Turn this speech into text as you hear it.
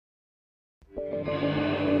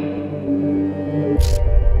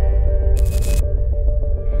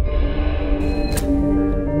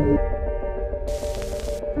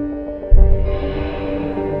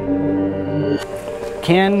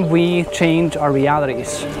Can we change our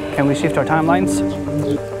realities? Can we shift our timelines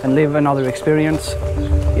and live another experience?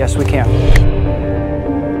 Yes, we can.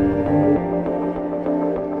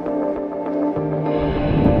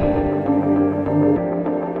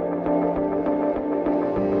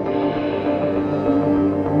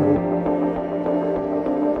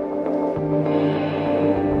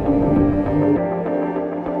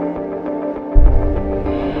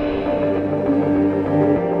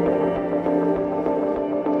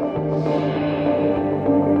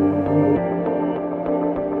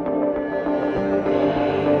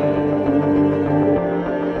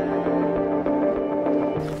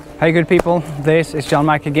 Hey good people, this is John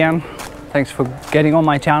Mack again. Thanks for getting on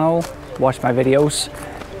my channel, watch my videos.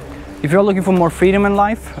 If you're looking for more freedom in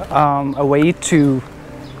life, a way to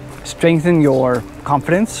strengthen your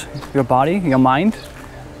confidence, your body, your mind,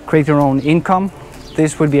 create your own income,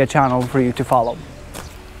 this would be a channel for you to follow.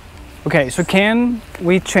 Okay, so can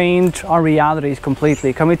we change our realities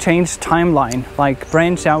completely? Can we change timeline, like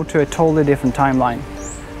branch out to a totally different timeline?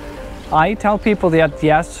 I tell people that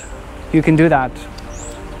yes, you can do that,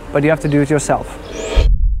 but you have to do it yourself.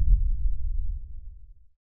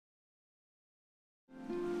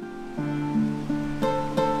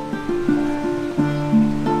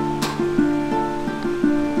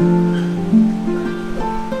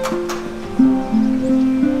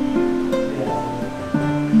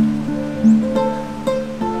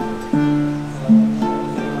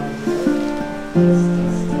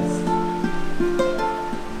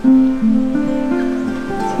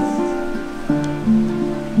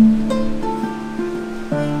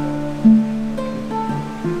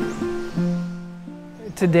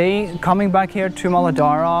 Today, coming back here to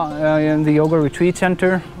Muladhara in the Yoga Retreat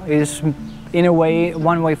Center is in a way,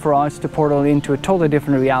 one way for us to portal into a totally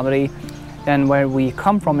different reality than where we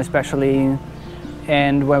come from especially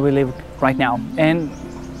and where we live right now. And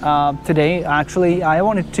today actually I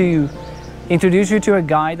wanted to introduce you to a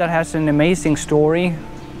guy that has an amazing story.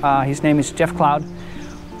 His name is Jeff Cloud.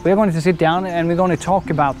 We're going to sit down and we're going to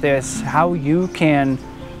talk about this, how you can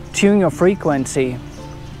tune your frequency,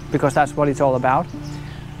 because that's what it's all about,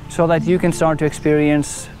 so that you can start to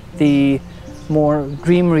experience the more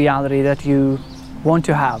dream reality that you want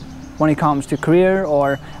to have when it comes to career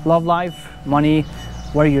or love life, money,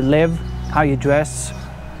 where you live, how you dress,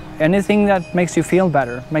 anything that makes you feel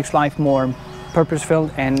better, makes life more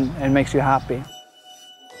purpose-filled and makes you happy.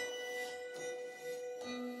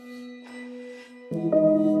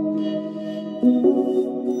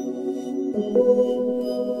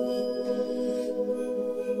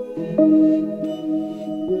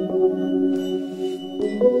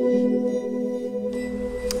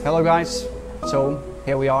 Hello guys, so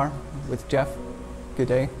here we are with Jeff. Good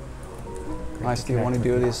day. Nice that you want to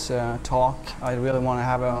do this talk. I really want to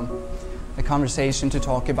have a conversation to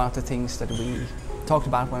talk about the things that we talked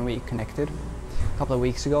about when we connected a couple of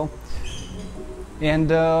weeks ago. And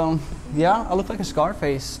yeah, I look like a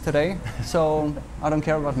Scarface today, so I don't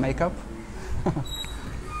care about makeup.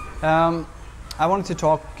 I wanted to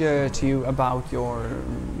talk to you about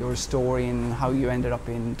your story and how you ended up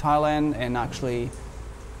in Thailand and actually,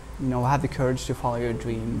 you know, have the courage to follow your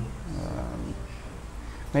dream.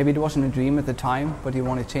 Maybe it wasn't a dream at the time, but you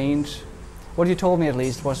want to change. What you told me at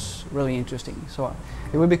least was really interesting. So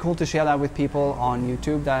it would be cool to share that with people on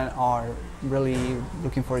YouTube that are really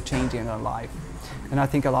looking for a change in their life. And I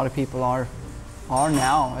think a lot of people are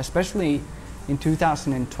now, especially in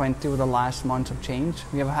 2020 with the last months of change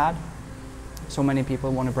we have had. So many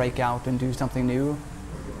people want to break out and do something new,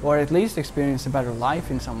 or at least experience a better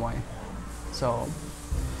life in some way. So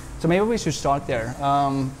maybe we should start there.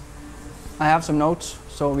 I have some notes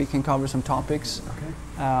so we can cover some topics. Okay.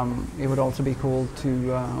 It would also be cool to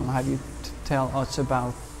have you tell us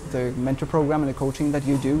about the mentor program and the coaching that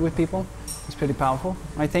you do with people. It's pretty powerful,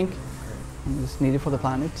 I think. And it's needed for the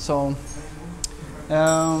planet. So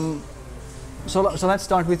let's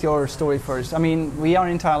start with your story first. I mean, we are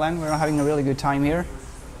in Thailand. We're having a really good time here.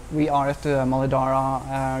 We are at the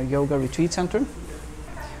Muladhara Yoga Retreat Center.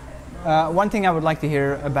 One thing I would like to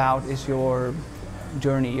hear about is your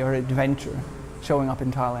journey, your adventure showing up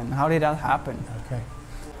in Thailand. How did that happen? Okay.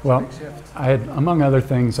 Well, I had, among other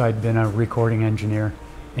things, I'd been a recording engineer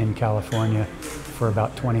in California for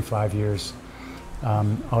about 25 years.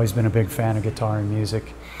 Always been a big fan of guitar and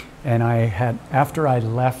music. And I had, after I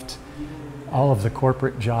left all of the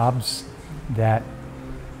corporate jobs that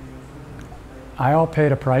I all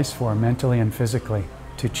paid a price for mentally and physically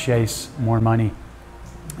to chase more money,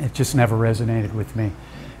 it just never resonated with me.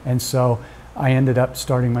 And so I ended up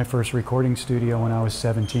starting my first recording studio when I was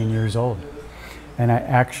 17 years old. And I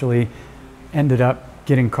actually ended up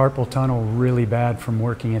getting carpal tunnel really bad from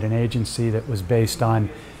working at an agency that was based on,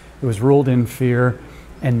 it was ruled in fear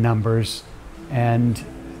and numbers. And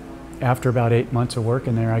after about 8 months of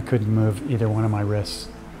working there, I couldn't move either one of my wrists.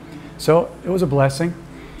 So it was a blessing.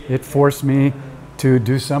 It forced me to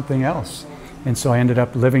do something else. And so I ended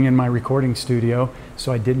up living in my recording studio,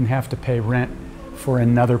 so I didn't have to pay rent for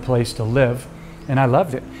another place to live. And I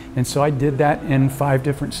loved it. And so I did that in 5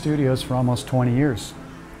 different studios for almost 20 years.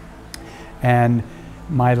 And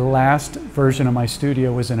my last version of my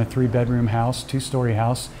studio was in a 3-bedroom house, 2-story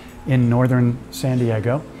house in northern San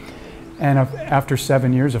Diego. And after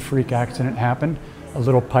 7 years, a freak accident happened. A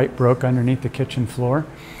little pipe broke underneath the kitchen floor,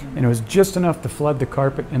 and it was just enough to flood the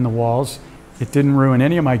carpet and the walls. It didn't ruin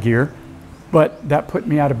any of my gear, but that put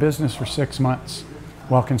me out of business for 6 months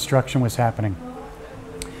while construction was happening.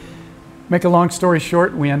 Make a long story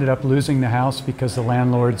short, we ended up losing the house because the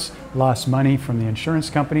landlords lost money from the insurance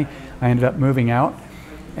company. I ended up moving out,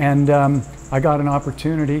 and I got an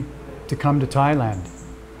opportunity to come to Thailand.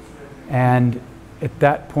 And at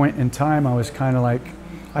that point in time, I was kind of like,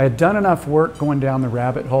 I had done enough work going down the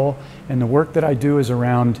rabbit hole, and the work that I do is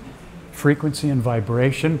around frequency and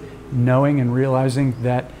vibration, knowing and realizing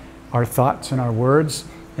that our thoughts and our words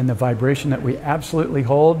and the vibration that we absolutely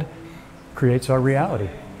hold creates our reality.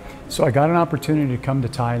 So I got an opportunity to come to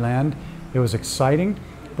Thailand. It was exciting,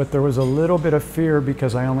 but there was a little bit of fear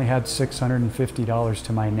because I only had $650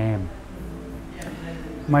 to my name.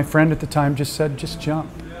 My friend at the time just said, just jump.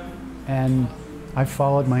 And I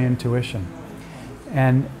followed my intuition.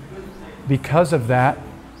 And because of that,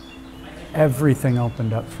 everything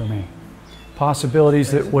opened up for me.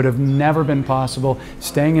 Possibilities that would have never been possible,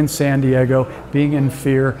 staying in San Diego, being in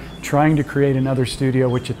fear, trying to create another studio,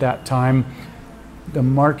 which at that time, the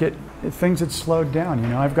market, things had slowed down. You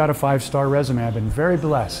know, I've got a 5-star resume. I've been very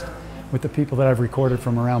blessed with the people that I've recorded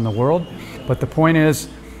from around the world. But the point is,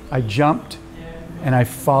 I jumped and I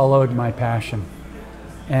followed my passion.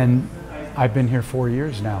 And I've been here 4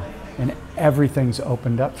 years now, and everything's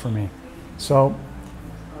opened up for me. So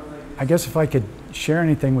I guess if I could share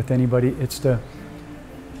anything with anybody, it's to,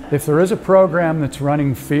 if there is a program that's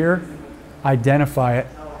running fear, identify it,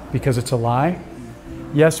 because it's a lie.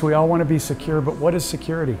 Yes, we all want to be secure, but what is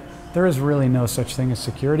security? There is really no such thing as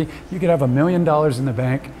security. You could have $1 million in the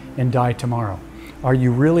bank and die tomorrow. Are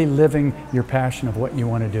you really living your passion of what you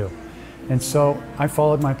want to do? And so I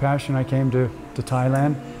followed my passion. I came to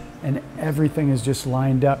Thailand, and everything is just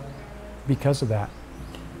lined up because of that.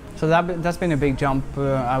 So that's been a big jump,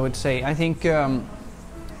 I would say. I think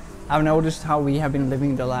I've noticed how we have been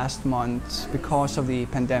living the last months because of the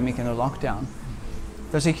pandemic and the lockdown.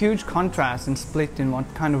 There's a huge contrast and split in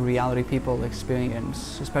what kind of reality people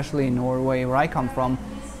experience, especially in Norway, where I come from,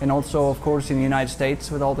 and also, of course, in the United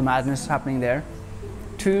States with all the madness happening there.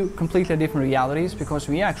 2 completely different realities, because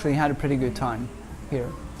we actually had a pretty good time here.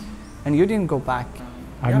 And you didn't go back.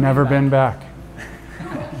 I've never been back.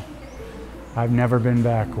 I've never been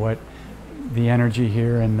back. What the energy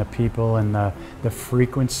here and the people and the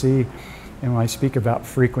frequency, and when I speak about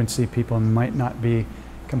frequency, people might not be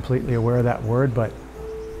completely aware of that word, but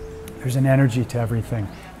there's an energy to everything.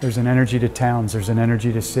 There's an energy to towns, there's an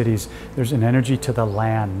energy to cities, there's an energy to the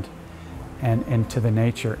land and to the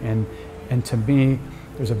nature. And to me,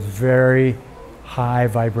 there's a very high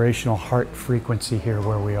vibrational heart frequency here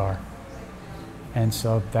where we are. And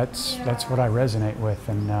so that's what I resonate with,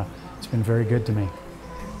 and it's been very good to me.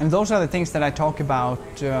 And those are the things that I talk about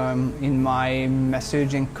in my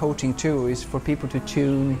message and coaching too, is for people to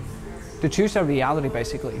choose their reality,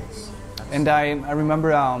 basically. And I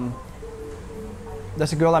remember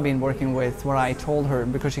there's a girl I've been working with where I told her,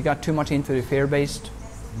 because she got too much into the fear-based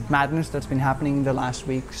madness that's been happening the last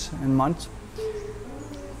weeks and months,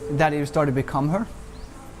 that it started to become her.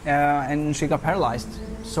 And she got paralyzed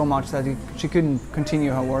so much that she couldn't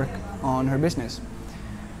continue her work on her business.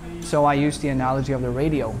 So I used the analogy of the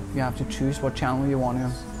radio. You have to choose what channel you want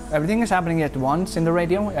to. Everything is happening at once in the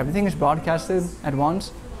radio, everything is broadcasted at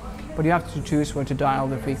once, but you have to choose where to dial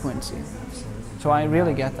the frequency. So I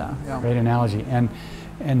really get that. Yeah. Great analogy. And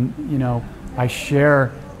you know, I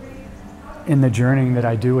share in the journeying that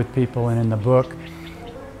I do with people and in the book,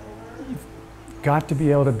 you've got to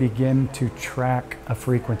be able to begin to track a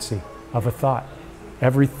frequency of a thought.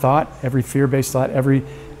 Every fear-based thought, every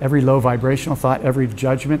low vibrational thought, every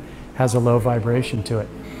judgment has a low vibration to it.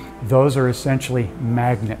 Those are essentially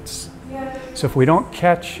magnets. So if we don't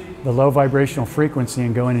catch the low vibrational frequency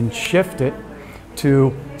and go in and shift it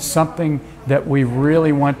to something that we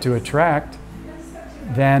really want to attract,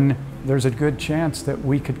 then there's a good chance that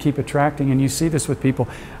we could keep attracting. And you see this with people.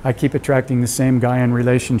 I keep attracting the same guy in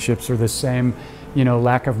relationships, or the same you know,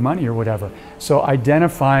 lack of money or whatever. So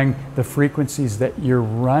identifying the frequencies that you're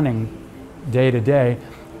running day to day,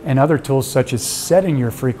 and other tools such as setting your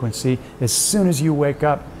frequency as soon as you wake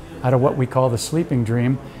up out of what we call the sleeping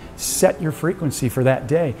dream. Set your frequency for that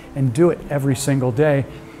day and do it every single day.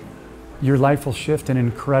 Your life will shift in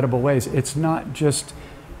incredible ways. It's not just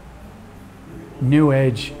new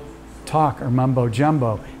age talk or mumbo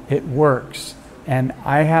jumbo. It works. And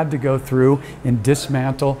I had to go through and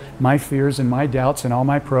dismantle my fears and my doubts and all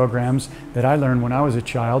my programs that I learned when I was a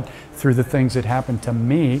child through the things that happened to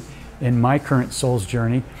me in my current soul's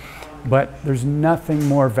journey. But there's nothing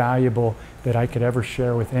more valuable that I could ever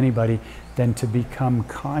share with anybody than to become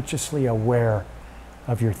consciously aware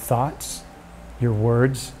of your thoughts, your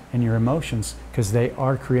words, and your emotions, because they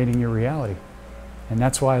are creating your reality. And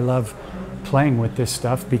that's why I love playing with this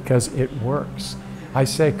stuff, because it works. I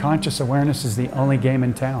say conscious awareness is the only game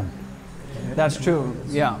in town. That's true,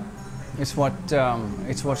 yeah. It's what,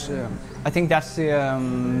 I think that's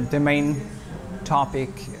the main topic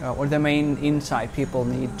or the main insight people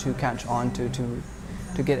need to catch on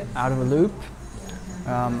to get out of a loop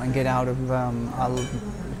and get out of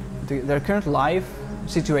their current life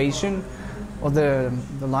situation or the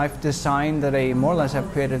life design that they more or less have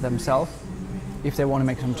created themselves if they want to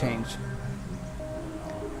make some change.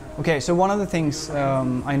 Okay, so one of the things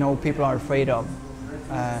I know people are afraid of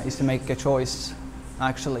is to make a choice,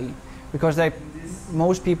 actually, because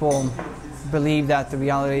most people believe that the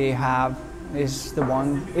reality they have is the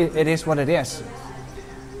one, it is what it is.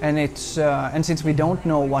 And and since we don't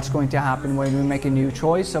know what's going to happen when we make a new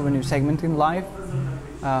choice of a new segment in life,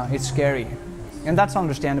 it's scary. And that's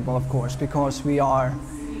understandable, of course, because we are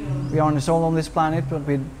on a soul on this planet, but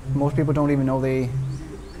most people don't even know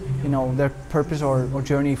their purpose or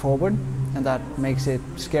journey forward, and that makes it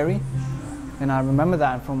scary. And I remember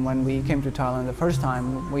that from when we came to Thailand the first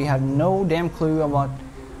time, we had no damn clue of what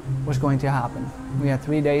was going to happen. We had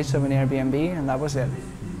 3 days of an Airbnb, and that was it.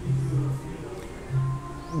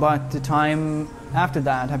 But the time after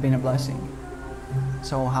that had been a blessing.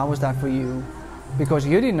 So how was that for you? Because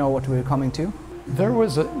you didn't know what we were coming to. There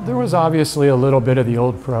was obviously a little bit of the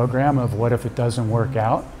old program of what if it doesn't work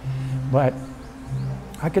out, but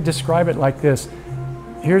I could describe it like this.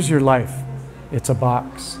 Here's your life. It's a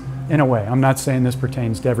box. In a way, I'm not saying this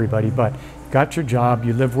pertains to everybody, but you got your job,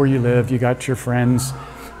 you live where you live, you got your friends.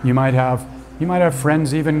 You might have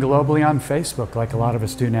friends even globally on Facebook, like a lot of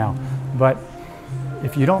us do now. But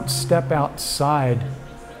if you don't step outside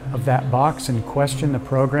of that box and question the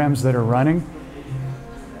programs that are running,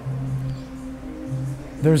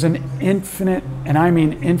 there's an infinite, and I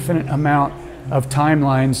mean infinite amount of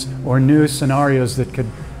timelines or new scenarios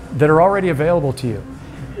that are already available to you.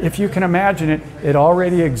 If you can imagine it, it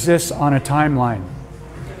already exists on a timeline.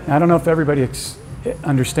 Now, I don't know if everybody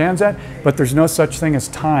understands that, but there's no such thing as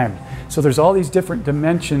time. So there's all these different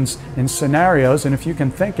dimensions and scenarios, and if you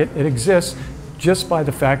can think it, it exists just by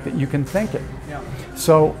the fact that you can think it. Yeah.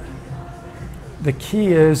 So the key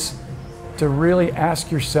is to really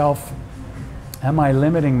ask yourself, am I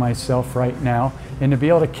limiting myself right now? And to be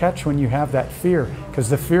able to catch when you have that fear, because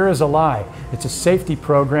the fear is a lie. It's a safety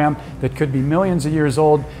program that could be millions of years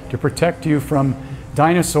old to protect you from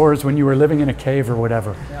dinosaurs when you were living in a cave or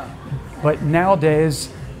whatever. Yeah. But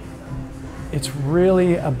nowadays, it's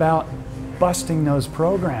really about busting those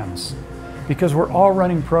programs, because we're all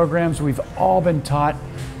running programs we've all been taught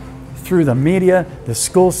through the media, the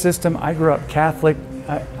school system. I grew up Catholic.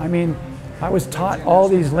 I was taught all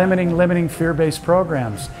these limiting, fear-based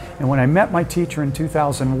programs. And when I met my teacher in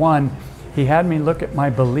 2001, he had me look at my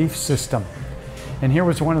belief system. And here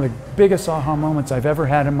was one of the biggest aha moments I've ever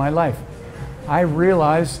had in my life. I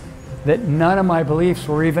realized that none of my beliefs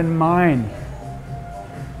were even mine.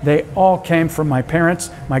 They all came from my parents,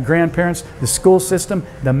 my grandparents, the school system,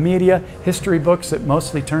 the media, history books that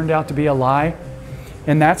mostly turned out to be a lie.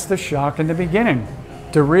 And that's the shock in the beginning,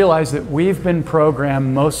 to realize that we've been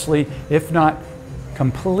programmed mostly, if not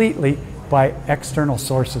completely, by external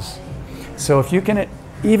sources. So if you can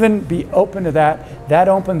even be open to that, that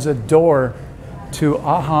opens a door to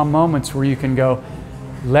aha moments where you can go,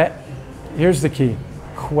 here's the key,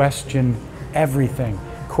 question everything.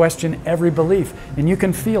 Question every belief. And you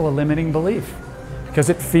can feel a limiting belief because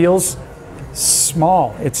it feels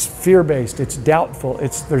small, it's fear-based, it's doubtful,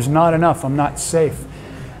 there's not enough, I'm not safe.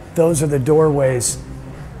 Those are the doorways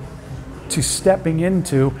to stepping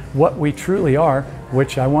into what we truly are,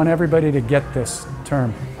 which I want everybody to get this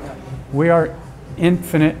term. We are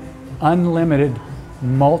infinite, unlimited,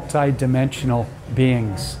 multi-dimensional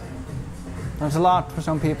beings. There's a lot for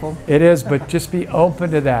some people. It is, but just be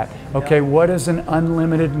open to that. Okay, what is an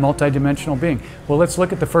unlimited, multi-dimensional being? Well, let's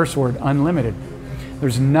look at the first word, unlimited.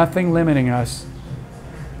 There's nothing limiting us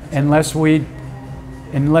unless we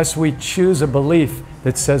choose a belief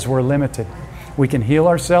that says we're limited. We can heal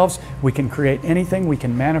ourselves, we can create anything, we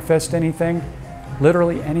can manifest anything,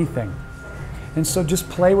 literally anything. And so just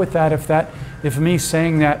play with that if me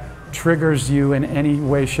saying that triggers you in any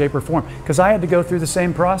way, shape, or form. Because I had to go through the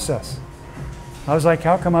same process. I was like,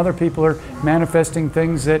 how come other people are manifesting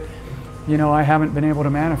things that, you know, I haven't been able to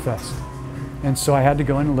manifest? And so I had to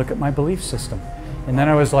go in and look at my belief system. And then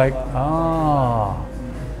I was like, oh,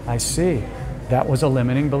 I see. That was a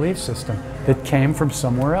limiting belief system that came from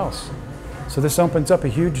somewhere else. So this opens up a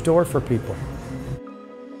huge door for people.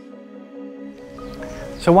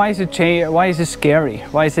 So why is it scary?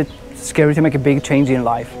 Why is it scary to make a big change in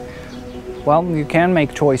life? Well, you can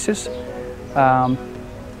make choices.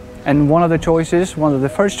 And one of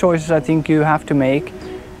the first choices I think you have to make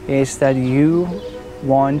is that you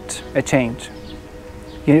want a change.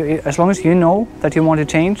 As long as you know that you want to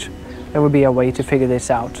change, there will be a way to figure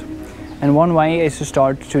this out. And one way is to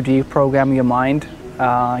start to deprogram your mind,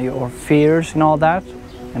 your fears and all that.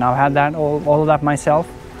 And I've had that, all of that myself.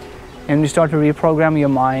 And you start to reprogram your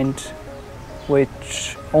mind,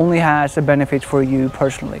 which only has a benefit for you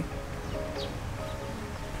personally.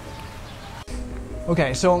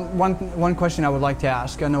 Okay, so one question I would like to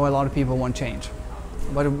ask. I know a lot of people want change,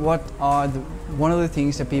 but what are one of the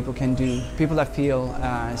things that people can do, people that feel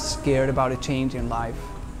scared about a change in life,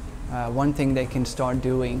 one thing they can start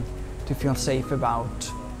doing to feel safe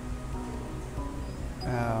about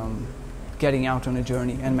getting out on a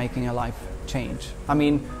journey and making a life change? I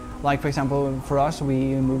mean, like for example, for us,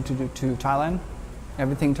 we moved to Thailand.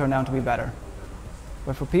 Everything turned out to be better.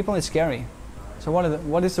 But for people, it's scary. So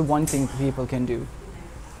what is the one thing people can do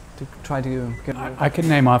to try to get rid of? I could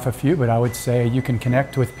name off a few, but I would say you can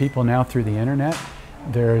connect with people now through the internet.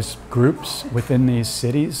 There's groups within these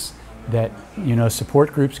cities that, you know,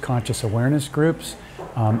 support groups, conscious awareness groups.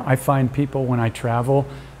 I find people when I travel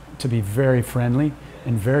to be very friendly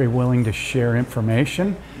and very willing to share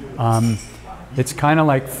information. It's kind of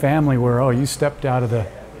like family where, oh, you stepped out of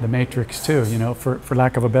the matrix too, you know, for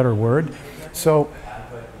lack of a better word. So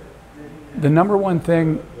the number one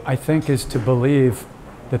thing I think is to believe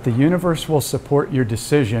that the universe will support your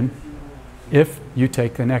decision if you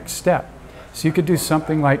take the next step. So you could do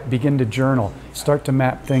something like begin to journal, start to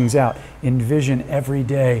map things out, envision every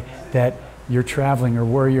day that you're traveling or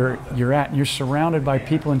where you're at, and you're surrounded by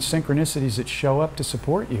people and synchronicities that show up to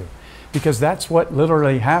support you. Because that's what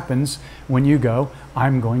literally happens when you go,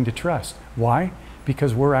 I'm going to trust. Why?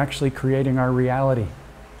 Because we're actually creating our reality.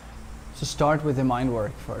 So start with the mind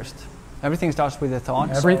work first. Everything starts with the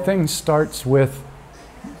thoughts. Everything starts with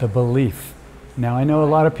the belief. Now I know a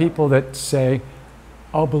lot of people that say,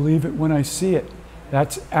 I'll believe it when I see it.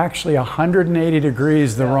 That's actually 180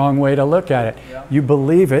 degrees the wrong way to look at it. Yeah. You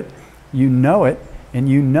believe it, you know it, and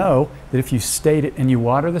you know that if you state it and you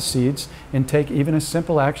water the seeds and take even a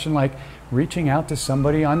simple action like reaching out to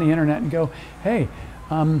somebody on the internet and go, hey,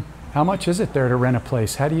 how much is it there to rent a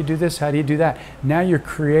place? How do you do this? How do you do that? Now you're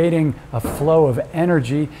creating a flow of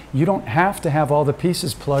energy. You don't have to have all the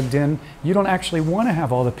pieces plugged in. You don't actually want to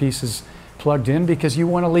have all the pieces plugged in because you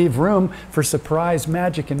want to leave room for surprise,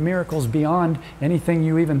 magic, and miracles beyond anything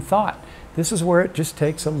you even thought. This is where it just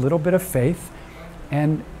takes a little bit of faith,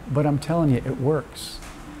 but I'm telling you, it works.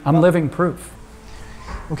 I'm living proof.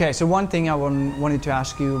 Okay, so one thing I wanted to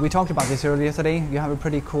ask you, we talked about this earlier today. You have a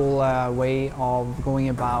pretty cool way of going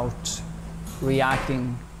about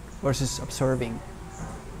reacting versus observing.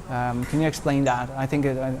 Can you explain that? I think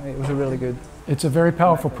it was a really good. It's a very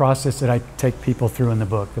powerful process that I take people through in the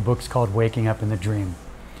book. The book's called Waking Up in the Dream.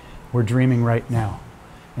 We're dreaming right now.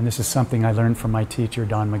 And this is something I learned from my teacher,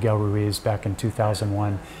 Miguel Ruiz, back in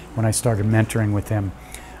 2001 when I started mentoring with him.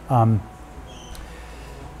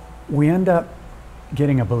 We end up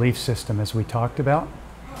getting a belief system, as we talked about.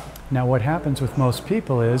 Now what happens with most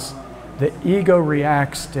people is the ego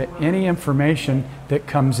reacts to any information that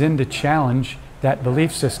comes in to challenge that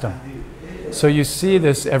belief system. So you see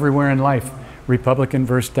this everywhere in life. Republican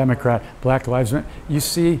versus Democrat, Black Lives Matter. You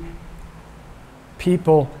see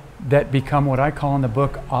people that become what I call in the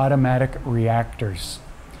book automatic reactors.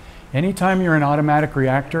 Anytime you're an automatic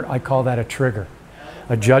reactor, I call that a trigger.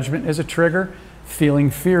 A judgment is a trigger.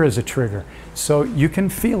 Feeling fear is a trigger. So you can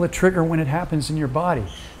feel a trigger when it happens in your body.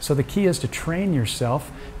 So the key is to train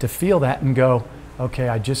yourself to feel that and go, okay,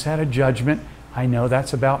 I just had a judgment. I know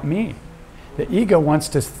that's about me. The ego wants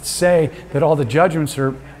to say that all the judgments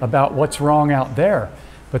are about what's wrong out there,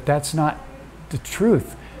 but that's not the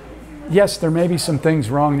truth. yes, there may be some things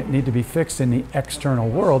wrong that need to be fixed in the external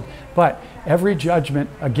world, but every judgment,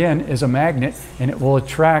 again, is a magnet, and it will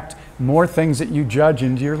attract more things that you judge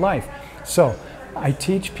into your life. So I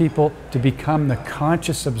teach people to become the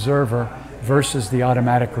conscious observer versus the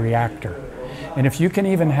automatic reactor. And if you can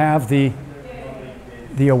even have the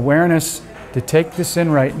awareness to take this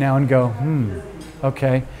in right now and go,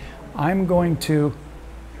 okay, I'm going to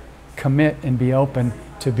commit and be open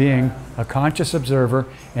to being a conscious observer,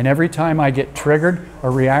 and every time I get triggered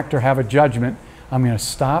or react or have a judgment, I'm going to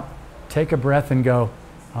stop, take a breath and go,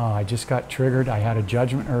 oh, I just got triggered, I had a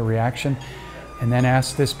judgment or a reaction, and then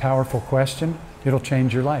ask this powerful question. It'll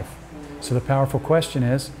change your life. So the powerful question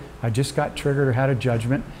is, I just got triggered or had a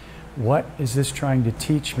judgment. What is this trying to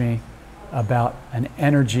teach me about an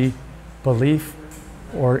energy, belief,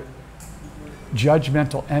 or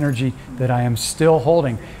judgmental energy that I am still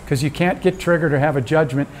holding? Because you can't get triggered or have a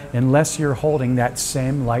judgment unless you're holding that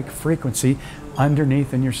same like frequency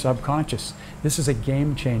underneath in your subconscious. This is a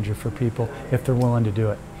game changer for people if they're willing to do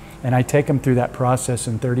it. And I take them through that process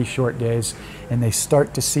in 30 short days, and they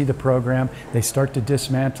start to see the program, they start to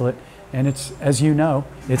dismantle it, and it's, as you know,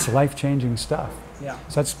 it's life-changing stuff. Yeah.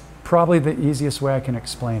 So that's probably the easiest way I can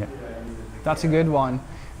explain it. That's a good one.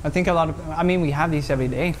 I think a lot of, I mean, we have these every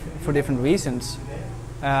day for different reasons,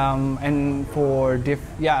 and for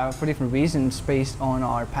different reasons based on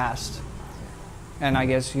our past. And I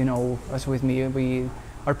guess, you know, as with me,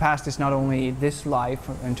 our past is not only this life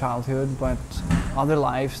and childhood, but other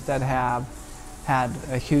lives that have had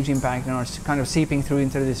a huge impact and are kind of seeping through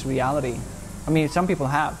into this reality. I mean, some people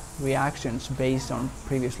have reactions based on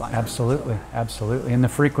previous lives. Absolutely, absolutely. And the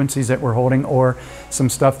frequencies that we're holding, or some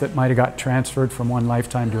stuff that might have got transferred from one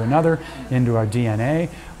lifetime to another into our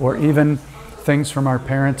DNA, or even things from our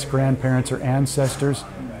parents, grandparents, or ancestors,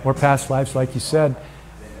 or past lives, like you said,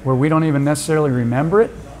 where we don't even necessarily remember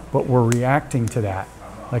it, but we're reacting to that.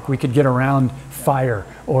 Like we could get around fire,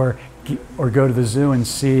 or go to the zoo and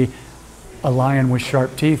see a lion with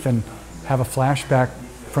sharp teeth and have a flashback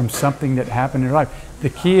from something that happened in your life. The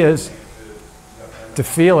key is to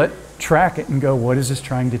feel it, track it, and go, what is this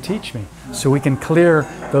trying to teach me? So we can clear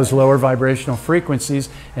those lower vibrational frequencies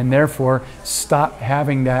and therefore stop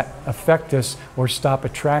having that affect us or stop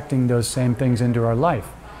attracting those same things into our life.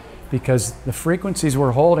 Because the frequencies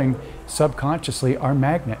we're holding subconsciously are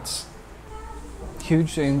magnets.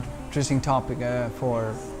 Huge, interesting topic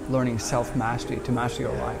for learning self-mastery, to master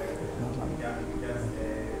your life.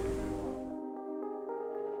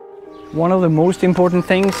 One of the most important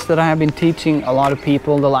things that I have been teaching a lot of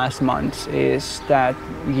people the last months is that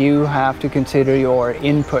you have to consider your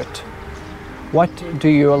input. What do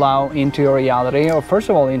you allow into your reality, or first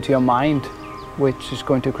of all into your mind, which is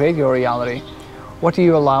going to create your reality? What do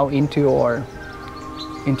you allow into your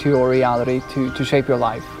reality to shape your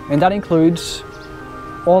life? And that includes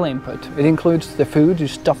all input. It includes the food you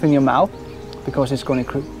stuff in your mouth, because it's going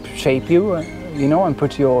to shape you, you know, and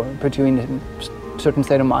put you in a certain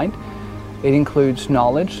state of mind. It includes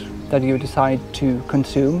knowledge that you decide to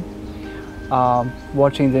consume.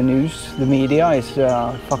 Watching the news, the media is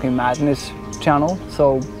a fucking madness channel,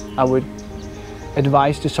 so I would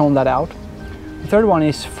advise to zone that out. The third one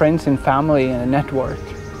is friends and family and a network.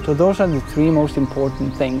 So those are the three most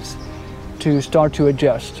important things to start to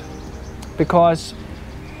adjust. Because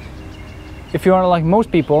if you are like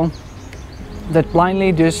most people that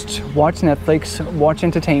blindly just watch Netflix, watch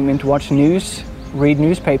entertainment, watch news, read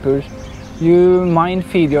newspapers, you mind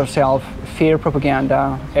feed yourself fear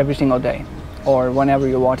propaganda every single day, or whenever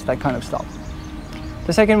you watch that kind of stuff.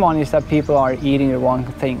 The second one is that people are eating the wrong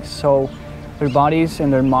things. So their bodies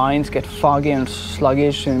and their minds get foggy and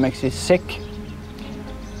sluggish, and it makes you sick.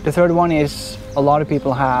 The third one is a lot of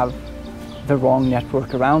people have the wrong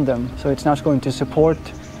network around them, so it's not going to support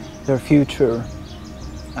their future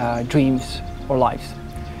dreams or lives.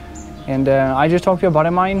 And I just talked to a buddy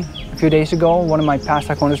of mine a few days ago, one of my past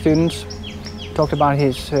Taekwondo students, talked about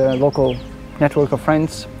his local network of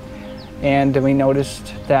friends, and we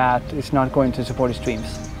noticed that it's not going to support his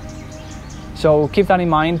dreams. So keep that in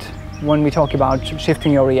mind when we talk about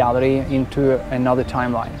shifting your reality into another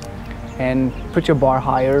timeline, and put your bar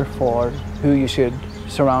higher for who you should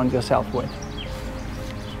surround yourself with.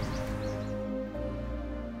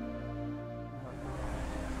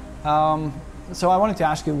 So I wanted to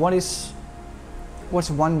ask you, what's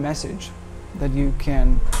one message that you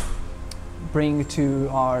can bring to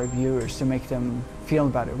our viewers to make them feel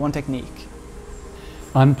better? One technique.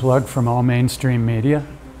 Unplug from all mainstream media.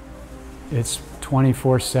 It's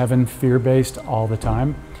 24/7 fear-based all the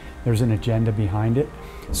time. There's an agenda behind it.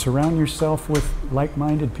 Surround yourself with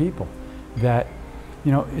like-minded people that,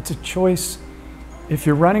 you know, it's a choice. if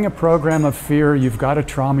you're running a program of fear, you've got a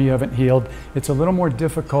trauma you haven't healed, it's a little more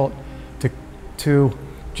difficult to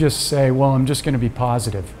just say, well, I'm just going to be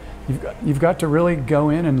positive. You've got to really go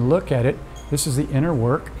in and look at it. This is the inner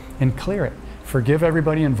work, and clear it. Forgive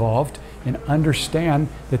everybody involved and understand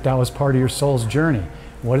that that was part of your soul's journey.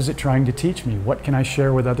 What is it trying to teach me? What can I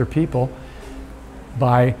share with other people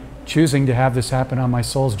by choosing to have this happen on my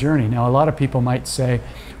soul's journey? Now, a lot of people might say,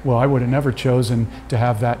 well, I would have never chosen to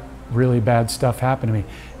have that really bad stuff happen to me.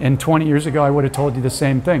 And 20 years ago, I would have told you the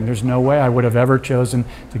same thing. There's no way I would have ever chosen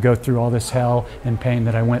to go through all this hell and pain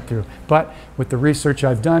that I went through. But with the research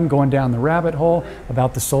I've done, going down the rabbit hole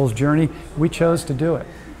about the soul's journey, we chose to do it.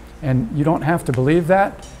 And you don't have to believe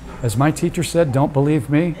that. As my teacher said, don't believe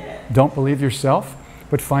me, don't believe yourself,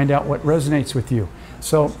 but find out what resonates with you.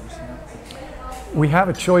 So we have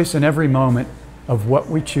a choice in every moment of what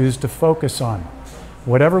we choose to focus on.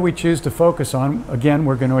 Whatever we choose to focus on, again,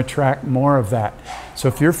 we're going to attract more of that. So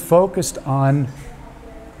if you're focused on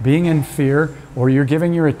being in fear, or you're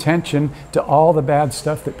giving your attention to all the bad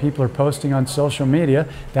stuff that people are posting on social media,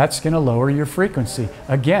 that's going to lower your frequency.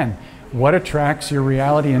 Again, what attracts your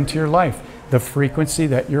reality into your life? The frequency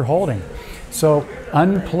that you're holding. So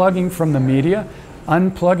unplugging from the media,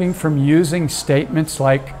 unplugging from using statements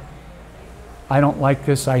like, I don't like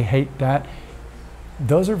this, I hate that.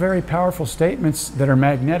 Those are very powerful statements that are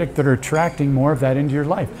magnetic, that are attracting more of that into your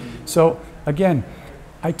life. So again,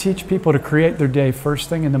 I teach people to create their day first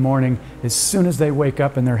thing in the morning, as soon as they wake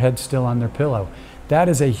up and their head's still on their pillow. That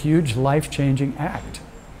is a huge life-changing act.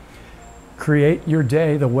 Create your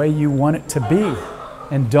day the way you want it to be,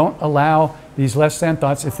 and don't allow these less than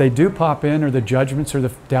thoughts, if they do pop in, or the judgments or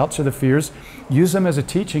the doubts or the fears, use them as a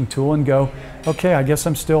teaching tool and go, okay, I guess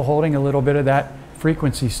I'm still holding a little bit of that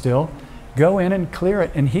frequency still. Go in and clear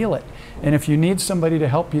it and heal it. And if you need somebody to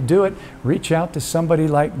help you do it, reach out to somebody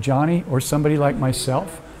like Johnny or somebody like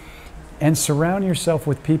myself, and surround yourself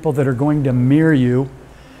with people that are going to mirror you,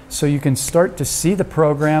 so you can start to see the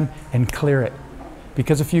program and clear it.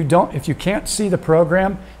 Because if you can't see the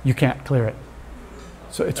program, you can't clear it.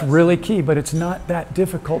 So it's really key, but it's not that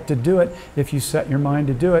difficult to do it if you set your mind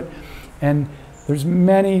to do it. And there's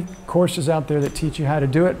many courses out there that teach you how to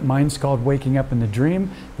do it. Mine's called Waking Up in the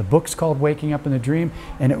Dream. The book's called Waking Up in the Dream,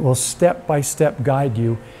 and it will step-by-step guide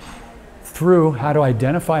you through how to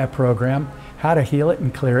identify a program, how to heal it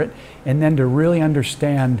and clear it, and then to really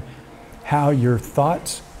understand how your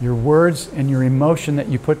thoughts, your words, and your emotion that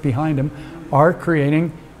you put behind them are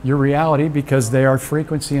creating your reality, because they are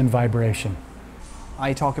frequency and vibration.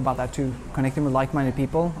 I talk about that too, connecting with like-minded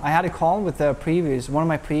people. I had a call with one of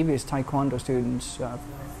my previous Taekwondo students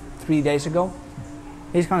 3 days ago.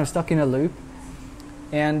 He's kind of stuck in a loop,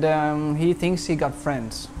 and he thinks he got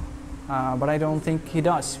friends, but I don't think he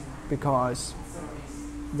does, because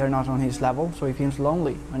they're not on his level, so he feels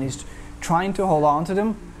lonely, and he's trying to hold on to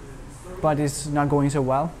them, but it's not going so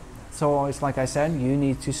well. So it's like I said, you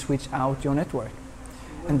need to switch out your network.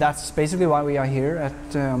 And that's basically why we are here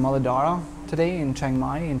at Muladhara today in Chiang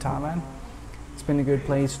Mai in Thailand. It's been a good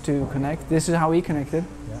place to connect. This is how we connected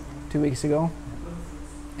 2 weeks ago.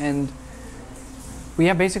 And we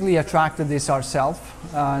have basically attracted this ourselves.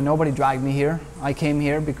 Nobody dragged me here. I came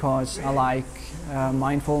here because I like a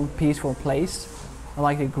mindful, peaceful place. I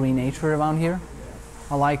like the green nature around here.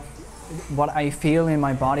 I like what I feel in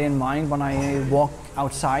my body and mind when I walk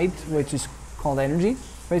outside, which is called energy,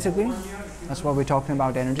 basically. That's what we're talking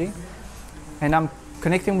about, energy. And I'm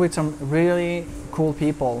connecting with some really cool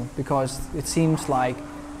people, because it seems like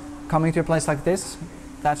coming to a place like this,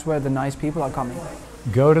 that's where the nice people are coming.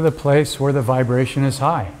 Go to the place where the vibration is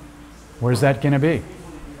high. Where's that going to be?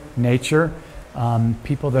 Nature,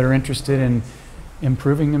 people that are interested in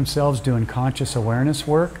improving themselves, doing conscious awareness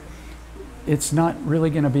work. It's not really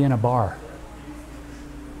going to be in a bar,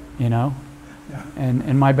 you know? Yeah.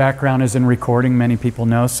 And my background is in recording, many people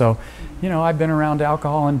know, so, you know, I've been around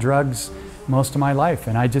alcohol and drugs most of my life,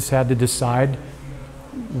 and I just had to decide,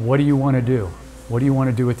 what do you want to do? What do you want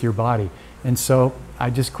to do with your body? And so I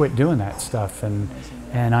just quit doing that stuff, and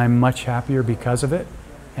I'm much happier because of it.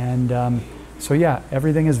 And so yeah,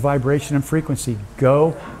 everything is vibration and frequency.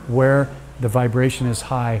 Go where the vibration is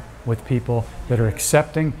high, with people that are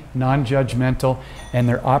accepting, non-judgmental, and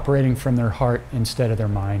they're operating from their heart instead of their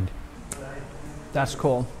mind. That's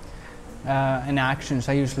cool. And actions,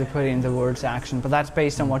 I usually put in the words action, but that's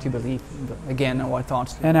based on what you believe, again, and what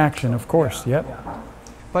thoughts. And action, of course, yep.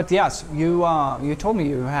 But yes, you told me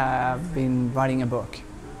you have been writing a book.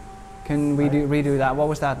 Can we redo that? What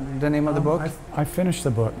was that, the name of the book? I finished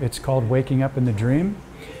the book. It's called Waking Up in the Dream.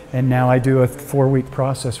 And now I do a 4-week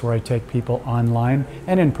process where I take people online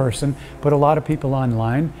and in person, but a lot of people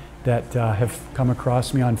online, that have come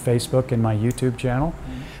across me on Facebook and my YouTube channel,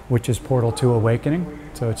 which is Portal to Awakening.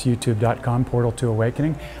 So it's youtube.com, Portal to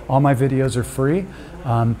Awakening. All my videos are free.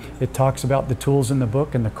 It talks about the tools in the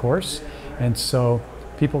book and the course. And so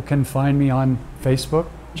people can find me on Facebook,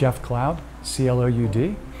 Jeff Cloud,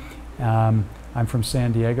 C-L-O-U-D. I'm from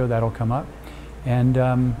San Diego, that'll come up.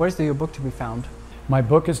 And where's your book to be found? My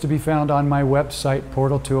book is to be found on my website,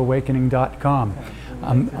 portaltoawakening.com.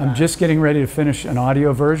 I'm just getting ready to finish an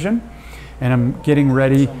audio version, and I'm getting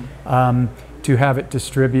ready to have it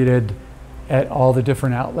distributed at all the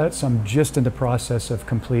different outlets. I'm just in the process of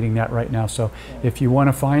completing that right now. So if you want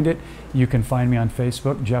to find it, you can find me on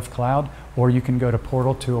Facebook, Jeff Cloud, or you can go to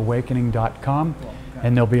portaltoawakening.com,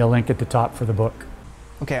 and there'll be a link at the top for the book.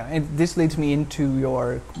 Okay, and this leads me into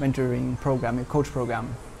your mentoring program, your coach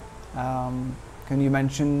program. Can you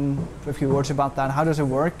mention a few words about that? How does it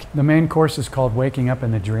work? The main course is called Waking Up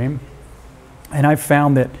in the Dream. And I've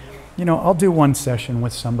found that, you know, I'll do one session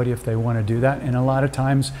with somebody if they want to do that. And a lot of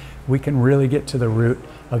times we can really get to the root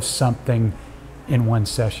of something in one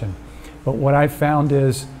session. But what I've found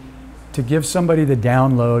is to give somebody the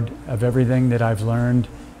download of everything that I've learned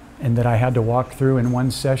and that I had to walk through in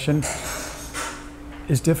one session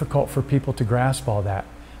is difficult for people to grasp all that.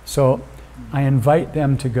 So I invite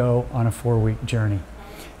them to go on a 4-week journey.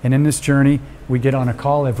 And in this journey, we get on a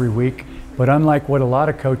call every week, but unlike what a lot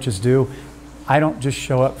of coaches do, I don't just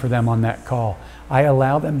show up for them on that call. I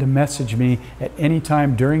allow them to message me at any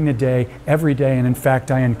time during the day, every day, and in fact,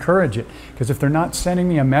 I encourage it. Because if they're not sending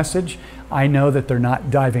me a message, I know that they're not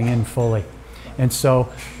diving in fully. And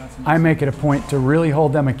so I make it a point to really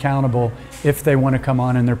hold them accountable. If they want to come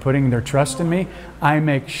on and they're putting their trust in me, I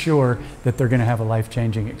make sure that they're going to have a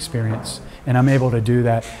life-changing experience. And I'm able to do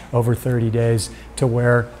that over 30 days to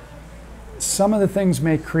where some of the things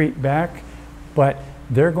may creep back, but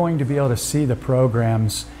they're going to be able to see the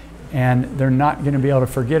programs and they're not going to be able to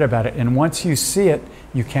forget about it. And once you see it,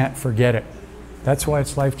 you can't forget it. That's why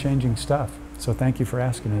it's life-changing stuff. So thank you for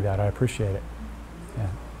asking me that. I appreciate it. Yeah.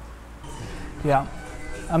 Yeah.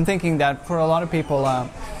 I'm thinking that for a lot of people,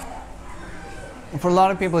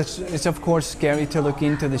 it's of course scary to look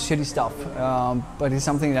into the shitty stuff, but it's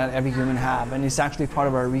something that every human have, and it's actually part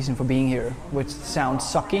of our reason for being here, which sounds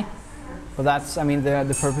sucky, but that's, I mean,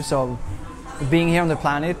 the purpose of being here on the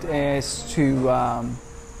planet is to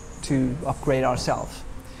upgrade ourselves,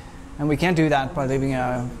 and we can't do that by living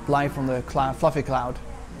a life on the fluffy cloud.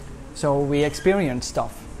 So we experience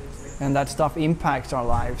stuff, and that stuff impacts our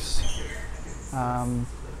lives.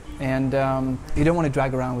 You don't want to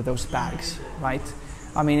drag around with those bags, right?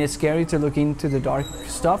 I mean, it's scary to look into the dark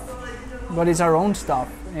stuff, but it's our own stuff.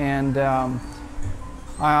 And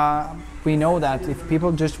we know that if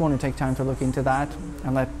people just want to take time to look into that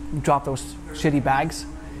and drop those shitty bags,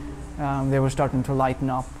 they will start to lighten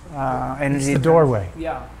up. It's the doorway.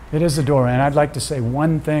 Yeah. It is the doorway. And I'd like to say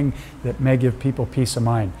one thing that may give people peace of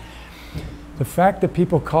mind. The fact that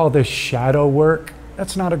people call this shadow work,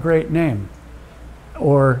 that's not a great name.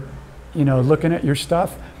 Or, you know, looking at your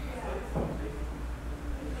stuff,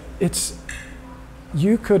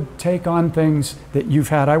 you could take on things that you've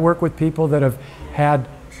had. I work with people that have had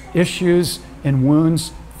issues and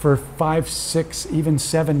wounds for 5, 6, even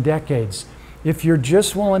 7 decades. If you're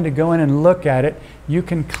just willing to go in and look at it, you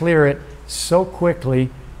can clear it so quickly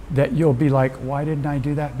that you'll be like, why didn't I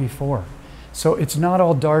do that before? So it's not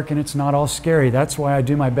all dark and it's not all scary. That's why I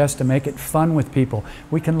do my best to make it fun with people.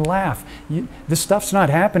 We can laugh. This stuff's not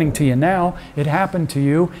happening to you now. It happened to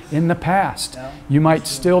you in the past. Yeah. You might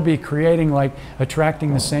still be creating, like,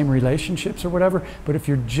 attracting the same relationships or whatever, but if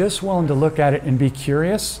you're just willing to look at it and be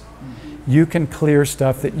curious, you can clear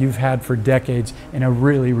stuff that you've had for decades in a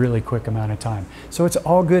really, really quick amount of time. So it's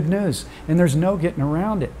all good news, and there's no getting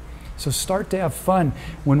around it. So start to have fun.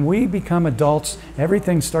 When we become adults,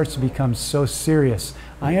 everything starts to become so serious.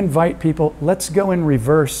 I invite people, let's go in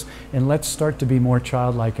reverse and let's start to be more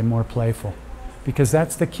childlike and more playful, because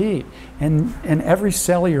that's the key. And every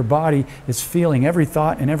cell of your body is feeling every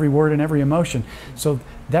thought and every word and every emotion. So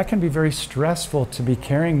that can be very stressful to be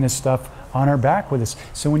carrying this stuff on our back with us.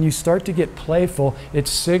 So when you start to get playful, it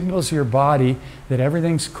signals your body that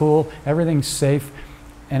everything's cool, everything's safe.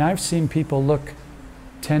 And I've seen people look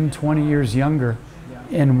 10, 20 years younger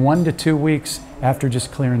in 1 to 2 weeks after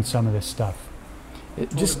just clearing some of this stuff.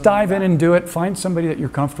 Just dive in and do it. Find somebody that you're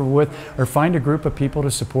comfortable with, or find a group of people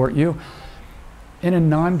to support you in a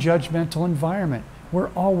non-judgmental environment. We're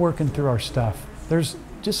all working through our stuff. There's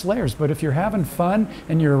just layers, but if you're having fun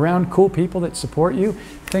and you're around cool people that support you,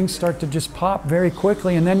 things start to just pop very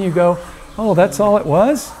quickly, and then you go, oh, that's all it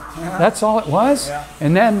was? That's all it was?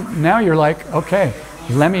 And then now you're like, okay,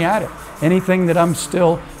 let me at it. Anything that I'm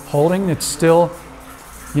still holding that's still,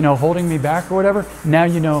 you know, holding me back or whatever, now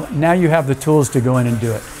you know, now you have the tools to go in and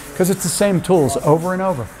do it. Because it's the same tools over and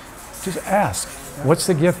over. Just ask, what's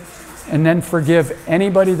the gift? And then forgive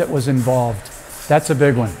anybody that was involved. That's a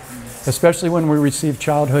big one. Especially when we receive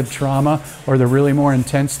childhood trauma or the really more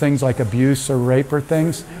intense things like abuse or rape or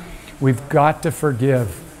things. We've got to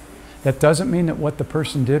forgive. That doesn't mean that what the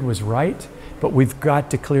person did was right, but we've got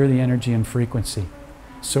to clear the energy and frequency.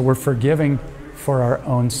 So we're forgiving for our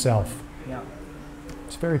own self. Yeah.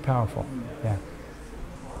 It's very powerful. Yeah.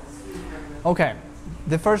 Okay.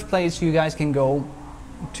 The first place you guys can go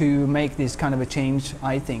to make this kind of a change,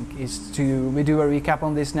 I think, is to, we do a recap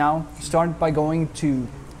on this now. Start by going to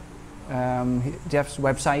Jeff's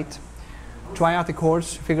website, try out the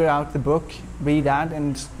course, figure out the book, read that,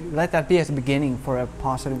 and let that be as a beginning for a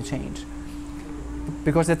positive change.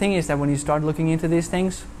 Because the thing is that when you start looking into these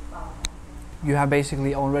things, you have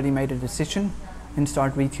basically already made a decision and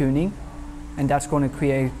start retuning, and that's going to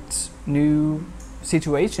create new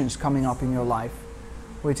situations coming up in your life,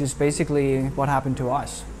 which is basically what happened to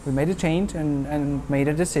us. We made a change and made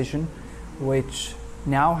a decision, which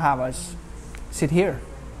now have us sit here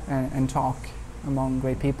and talk among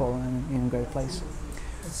great people and in a great place.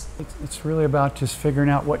 It's really about just figuring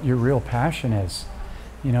out what your real passion is.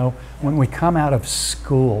 You know, when we come out of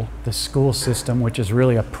school, the school system, which is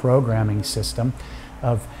really a programming system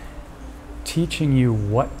of teaching you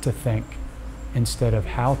what to think instead of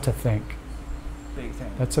how to think. Big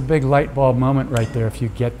thing. That's a big light bulb moment right there if you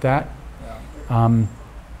get that. Yeah. I know.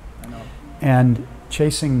 And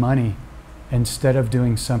chasing money instead of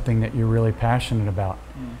doing something that you're really passionate about.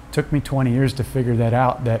 Took me 20 years to figure that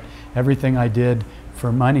out, that everything I did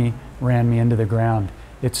for money ran me into the ground.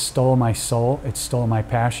 It stole my soul, it stole my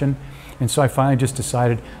passion. And so I finally just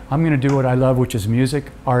decided I'm going to do what I love, which is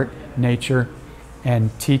music, art, nature,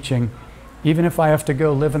 and teaching, even if I have to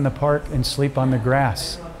go live in the park and sleep on the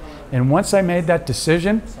grass. And once I made that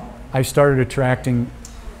decision, I started attracting,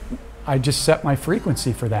 I just set my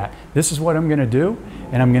frequency for that. This is what I'm going to do,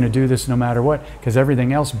 and I'm going to do this no matter what, because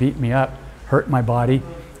everything else beat me up, hurt my body,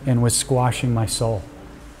 and was squashing my soul.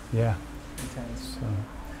 Yeah.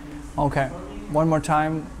 Okay. One more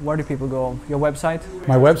time, where do people go? Your website?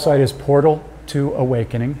 My website is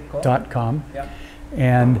portal2awakening.com. Yeah.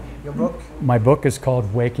 And your book? My book is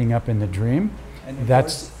called Waking Up in the Dream.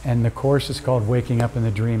 And the course is called Waking Up in the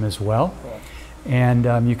Dream as well. Cool.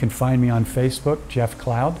 And you can find me on Facebook, Jeff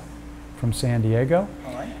Cloud from San Diego.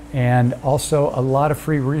 All right. And also a lot of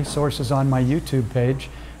free resources on my YouTube page,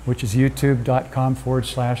 which is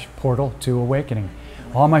youtube.com/portal2awakening.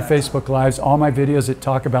 All my Facebook Lives, all my videos that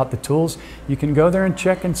talk about the tools, you can go there and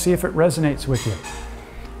check and see if it resonates with you.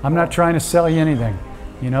 I'm not trying to sell you anything.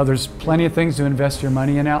 You know, there's plenty of things to invest your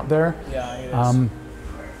money in out there. Yeah, it is.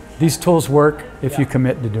 These tools work if you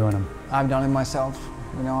commit to doing them. I've done it myself.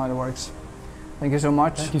 You know how it works. Thank you so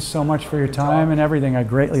much. Thank you so much for your time and everything. I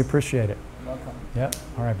greatly appreciate it. Welcome. Yeah.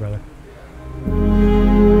 All right, brother.